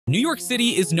New York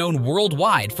City is known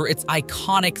worldwide for its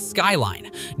iconic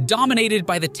skyline, dominated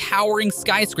by the towering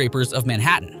skyscrapers of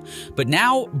Manhattan. But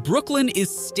now, Brooklyn is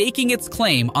staking its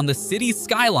claim on the city's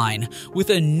skyline with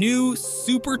a new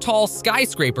super tall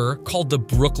skyscraper called the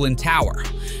Brooklyn Tower.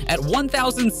 At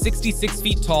 1,066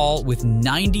 feet tall with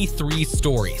 93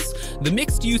 stories, the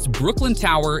mixed-use Brooklyn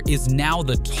Tower is now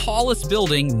the tallest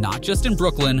building not just in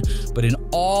Brooklyn, but in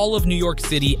all of New York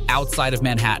City outside of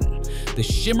Manhattan. The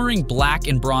shimmering black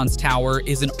and bronze tower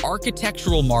is an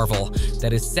architectural marvel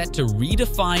that is set to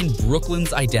redefine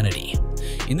Brooklyn's identity.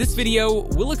 In this video,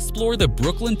 we'll explore the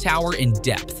Brooklyn Tower in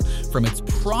depth, from its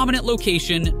prominent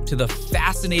location to the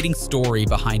fascinating story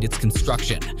behind its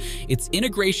construction, its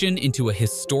integration into a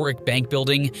historic bank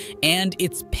building, and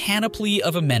its panoply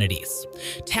of amenities.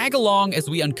 Tag along as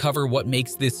we uncover what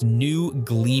makes this new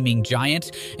gleaming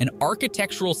giant an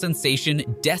architectural sensation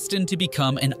destined to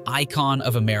become an icon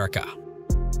of America.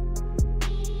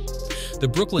 The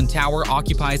Brooklyn Tower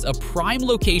occupies a prime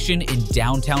location in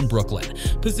downtown Brooklyn,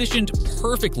 positioned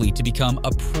perfectly to become a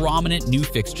prominent new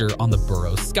fixture on the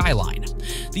borough's skyline.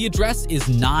 The address is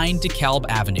 9 DeKalb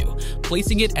Avenue,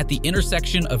 placing it at the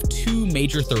intersection of two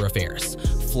major thoroughfares,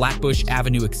 Flatbush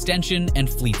Avenue Extension and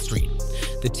Fleet Street.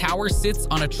 The tower sits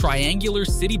on a triangular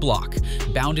city block,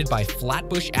 bounded by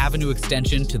Flatbush Avenue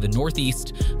Extension to the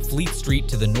northeast, Fleet Street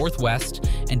to the northwest,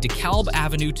 and DeKalb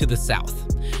Avenue to the south.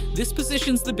 This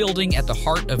positions the building at the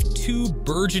heart of two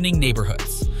burgeoning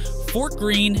neighborhoods, Fort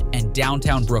Greene and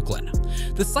downtown Brooklyn.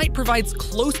 The site provides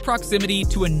close proximity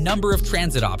to a number of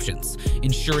transit options,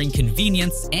 ensuring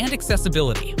convenience and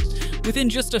accessibility. Within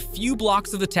just a few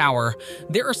blocks of the tower,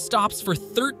 there are stops for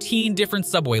 13 different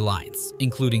subway lines,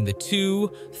 including the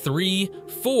 2, 3,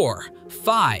 4,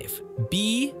 5,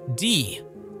 B, D,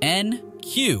 N,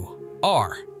 Q,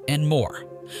 R, and more.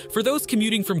 For those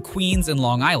commuting from Queens and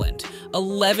Long Island,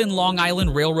 11 Long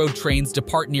Island Railroad trains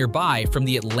depart nearby from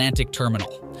the Atlantic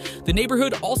Terminal. The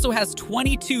neighborhood also has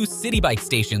 22 city bike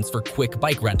stations for quick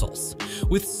bike rentals.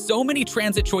 With so many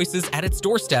transit choices at its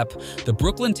doorstep, the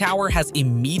Brooklyn Tower has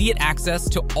immediate access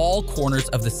to all corners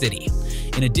of the city.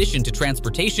 In addition to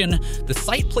transportation, the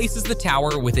site places the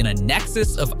tower within a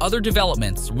nexus of other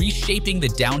developments reshaping the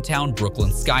downtown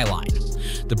Brooklyn skyline.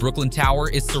 The Brooklyn Tower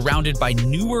is surrounded by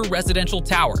newer residential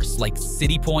towers like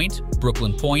City Point,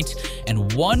 Brooklyn Point,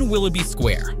 and One Willoughby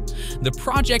Square. The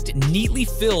project neatly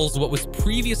fills what was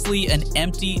previously an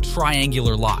empty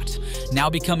triangular lot, now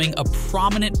becoming a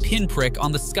prominent pinprick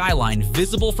on the skyline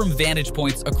visible from vantage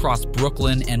points across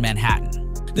Brooklyn and Manhattan.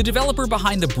 The developer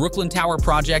behind the Brooklyn Tower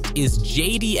project is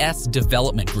JDS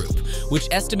Development Group, which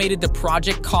estimated the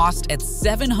project cost at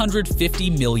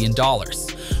 $750 million.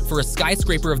 For a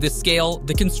skyscraper of this scale,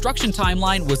 the construction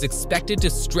timeline was expected to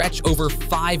stretch over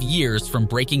 5 years from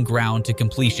breaking ground to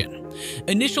completion.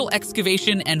 Initial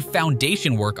excavation and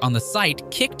foundation work on the site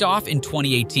kicked off in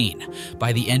 2018.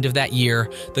 By the end of that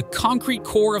year, the concrete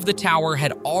core of the tower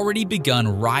had already begun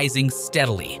rising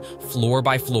steadily, floor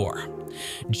by floor.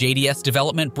 JDS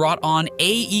Development brought on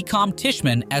AECOM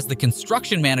Tishman as the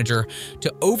construction manager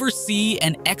to oversee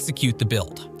and execute the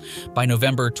build. By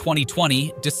November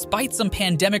 2020, despite some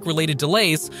pandemic-related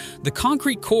delays, the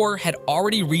concrete core had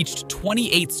already reached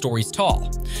 28 stories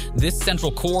tall. This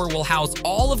central core will house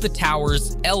all of the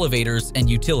tower's elevators and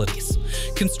utilities.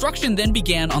 Construction then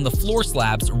began on the floor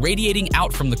slabs radiating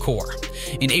out from the core.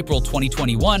 In April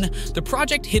 2021, the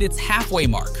project hit its halfway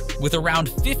mark, with around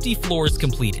 50 floors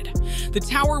completed. The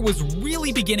tower was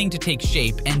really beginning to take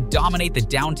shape and dominate the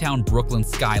downtown Brooklyn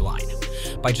skyline.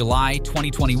 By July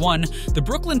 2021, the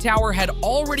Brooklyn Tower had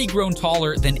already grown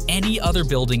taller than any other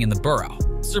building in the borough,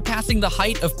 surpassing the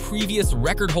height of previous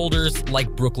record holders like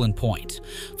Brooklyn Point.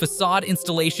 Facade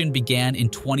installation began in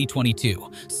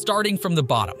 2022, starting from the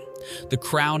bottom. The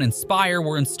crown and spire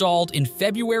were installed in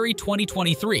February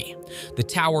 2023. The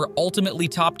tower ultimately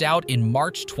topped out in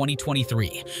March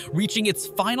 2023, reaching its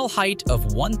final height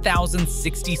of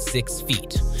 1,066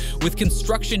 feet. With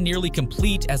construction nearly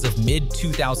complete as of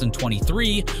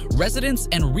mid-2023, residents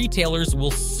and retailers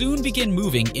will soon begin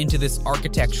moving into this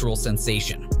architectural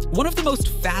sensation. One of the most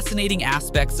fascinating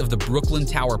aspects of the Brooklyn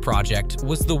Tower project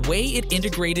was the way it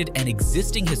integrated an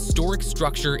existing historic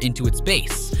structure into its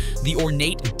base, the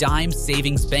ornate Dime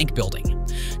Savings Bank building.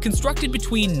 Constructed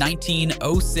between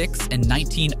 1906 and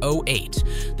 1908,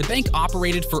 the bank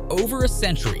operated for over a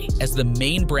century as the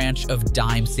main branch of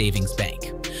Dime Savings Bank.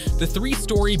 The 3-story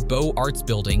multi-story Beaux Arts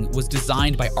building was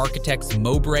designed by architects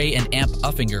Mowbray and Amp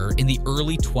Uffinger in the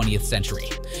early 20th century.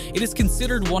 It is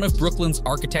considered one of Brooklyn's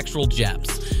architectural gems,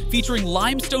 featuring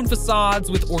limestone facades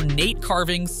with ornate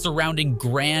carvings surrounding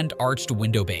grand arched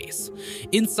window bays.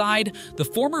 Inside, the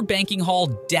former banking hall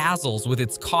dazzles with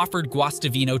its coffered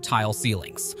Guastavino tile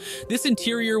ceilings. This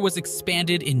interior was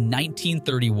expanded in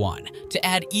 1931 to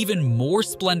add even more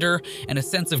splendor and a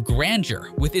sense of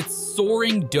grandeur with its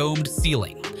soaring domed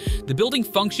ceiling. The building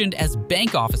functioned as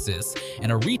bank offices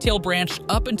and a retail branch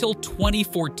up until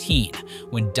 2014,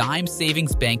 when Dime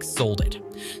Savings Bank sold it.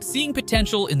 Seeing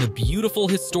potential in the beautiful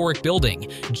historic building,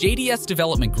 JDS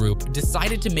Development Group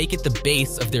decided to make it the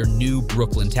base of their new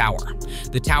Brooklyn Tower.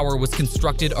 The tower was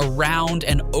constructed around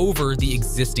and over the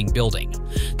existing building.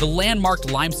 The landmarked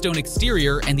limestone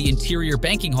exterior and the interior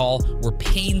banking hall were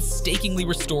painstakingly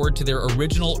restored to their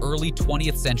original early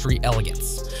 20th century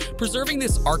elegance. Preserving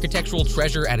this architectural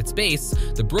treasure at its base,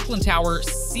 the Brooklyn Tower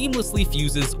seamlessly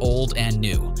fuses old and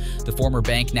new. The former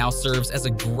bank now serves as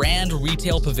a grand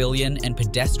retail pavilion and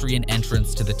pedestrian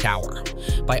entrance to the tower.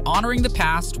 By honoring the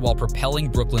past while propelling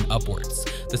Brooklyn upwards,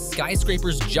 the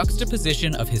skyscraper's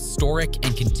juxtaposition of historic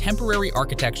and contemporary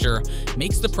architecture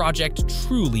makes the project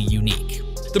truly unique.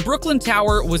 The Brooklyn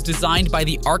Tower was designed by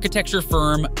the architecture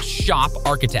firm Shop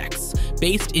Architects,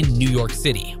 based in New York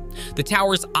City. The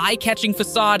tower's eye-catching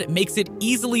facade makes it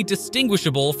easily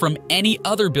distinguishable from any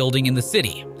other building in the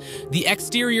city. The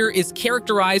exterior is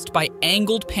characterized by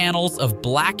angled panels of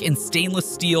black and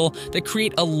stainless steel that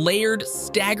create a layered,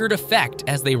 staggered effect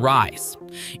as they rise.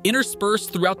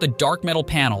 Interspersed throughout the dark metal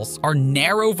panels are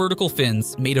narrow vertical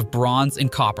fins made of bronze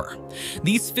and copper.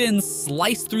 These fins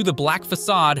slice through the black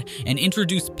facade and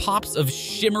introduce pops of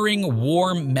shimmering,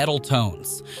 warm metal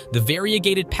tones. The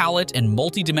variegated palette and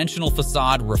multi-dimensional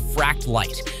facade refract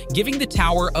light, giving the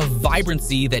tower a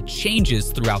vibrancy that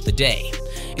changes throughout the day.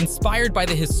 Inspired by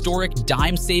the historic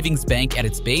Dime Savings Bank at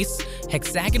its base,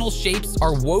 hexagonal shapes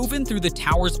are woven through the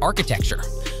tower's architecture.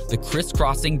 The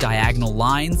crisscrossing diagonal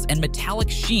lines and metallic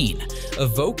sheen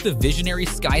evoke the visionary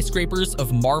skyscrapers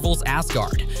of Marvel's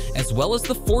Asgard, as well as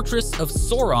the fortress of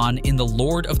Sauron in The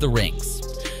Lord of the Rings.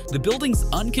 The building's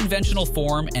unconventional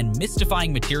form and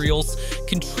mystifying materials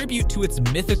contribute to its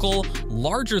mythical,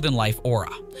 larger-than-life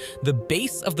aura. The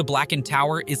base of the blackened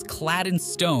tower is clad in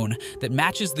stone that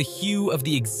matches the hue of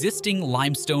the existing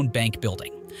limestone bank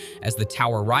building. As the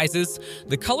tower rises,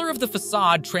 the color of the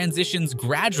facade transitions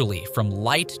gradually from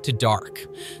light to dark.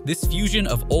 This fusion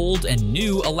of old and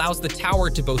new allows the tower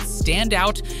to both stand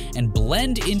out and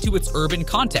blend into its urban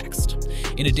context.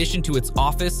 In addition to its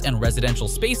office and residential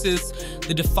spaces,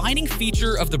 the defining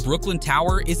feature of the Brooklyn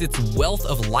Tower is its wealth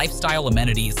of lifestyle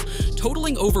amenities,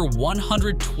 totaling over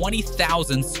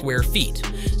 120,000 square feet.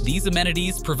 These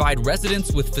amenities provide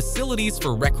residents with facilities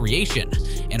for recreation,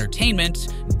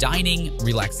 entertainment, dining,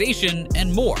 relaxation,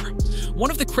 and more. One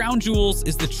of the crown jewels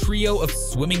is the trio of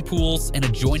swimming pools and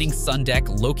adjoining sun deck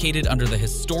located under the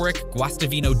historic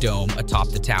Guastavino Dome atop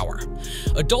the tower.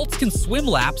 Adults can swim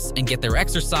laps and get their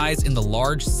exercise in the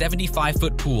large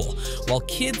 75-foot pool, while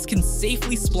kids can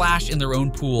safely splash in their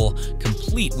own pool,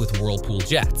 complete with whirlpool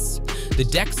jets. The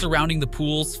deck surrounding the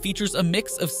pools features a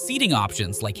mix of seating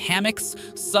options like hammocks,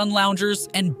 sun loungers,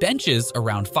 and benches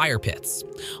around fire pits.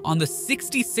 On the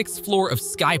 66th floor of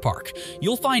Sky Park,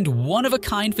 you'll find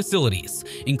one-of-a-kind facilities,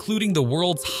 including the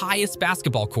world's highest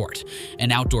basketball court,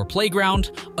 an outdoor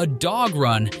playground, a dog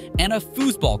run, and a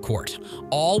foosball court,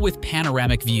 all with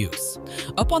panoramic views.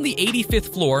 Up on the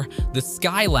 85th floor, the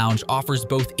Sky Lounge offers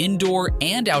both indoor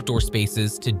and outdoor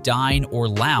spaces to dine or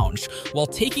lounge, while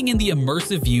taking in the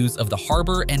immersive views of the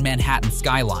harbor and Manhattan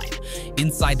skyline.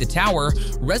 Inside the tower,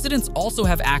 residents also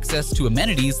have access to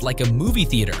amenities like a movie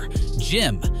theater,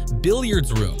 gym,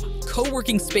 billiards room,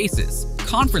 co-working spaces,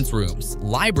 conference rooms,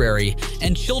 library,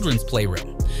 and children's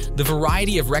playroom. The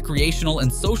variety of recreational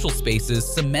and social spaces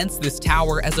cements this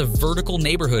tower as a vertical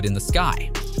neighborhood in the sky.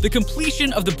 The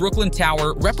completion of the Brooklyn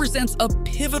Tower represents a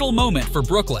pivotal moment for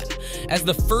Brooklyn. As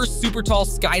the first super tall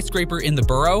skyscraper in the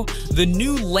borough, the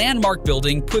new landmark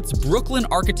building puts Brooklyn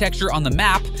architecture on the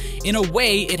map in a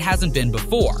way it hasn't been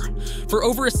before. For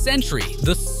over a century,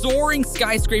 the soaring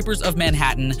skyscrapers of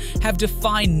Manhattan have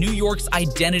defined New York's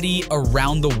identity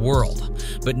around the world.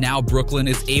 But now Brooklyn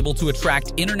is able to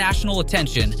attract international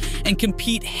attention and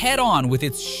compete head-on with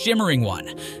its shimmering one,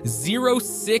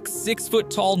 6'6"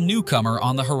 foot tall newcomer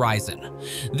on the horizon.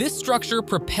 This structure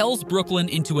propels Brooklyn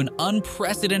into an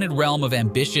unprecedented realm of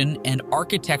ambition and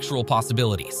architectural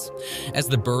possibilities. As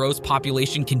the borough's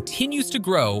population continues to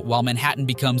grow while Manhattan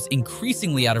becomes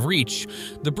increasingly out of reach,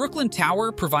 the Brooklyn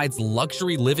Tower provides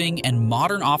luxury living and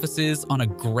modern offices on a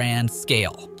grand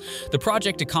scale. The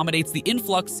project accommodates the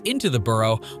influx into the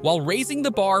borough while raising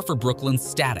the bar for Brooklyn's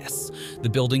status. The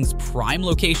building's prime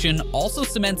location also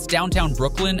cements downtown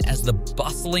Brooklyn as the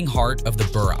bustling heart of the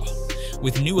borough.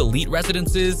 With new elite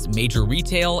residences, major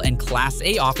retail, and Class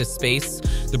A office space,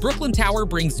 the Brooklyn Tower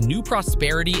brings new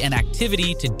prosperity and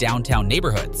activity to downtown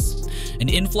neighborhoods. An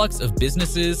influx of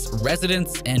businesses,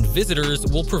 residents, and visitors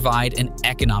will provide an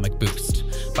economic boost.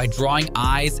 By drawing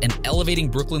eyes and elevating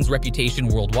Brooklyn's reputation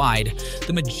worldwide,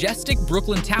 the majestic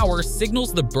Brooklyn Tower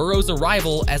signals the borough's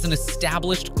arrival as an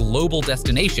established global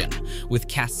destination, with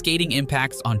cascading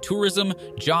impacts on tourism,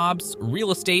 jobs,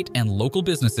 real estate, and local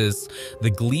businesses. The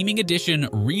gleaming addition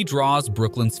redraws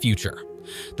Brooklyn's future.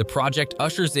 The project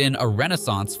ushers in a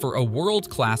renaissance for a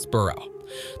world-class borough.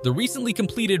 The recently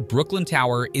completed Brooklyn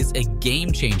Tower is a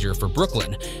game changer for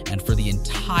Brooklyn and for the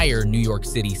entire New York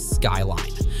City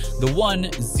skyline. The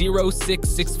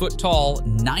 1,066-foot-tall,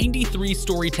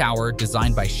 93-story tower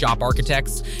designed by Shop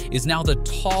Architects is now the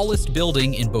tallest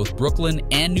building in both Brooklyn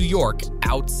and New York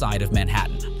outside of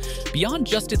Manhattan. Beyond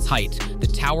just its height, the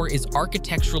tower is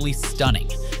architecturally stunning,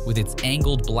 with its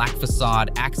angled black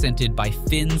facade accented by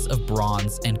fins of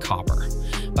bronze and copper.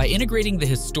 By integrating the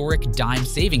historic dime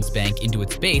savings bank into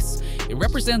its base, it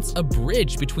represents a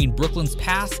bridge between Brooklyn's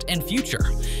past and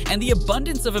future, and the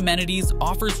abundance of amenities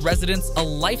offers residents a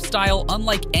lifestyle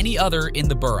unlike any other in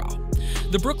the borough.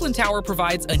 The Brooklyn Tower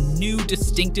provides a new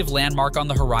distinctive landmark on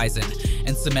the horizon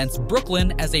and cements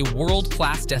Brooklyn as a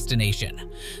world-class destination.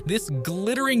 This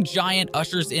glittering giant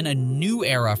ushers in a new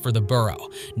era for the borough,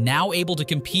 now able to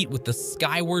compete with the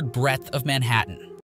skyward breadth of Manhattan.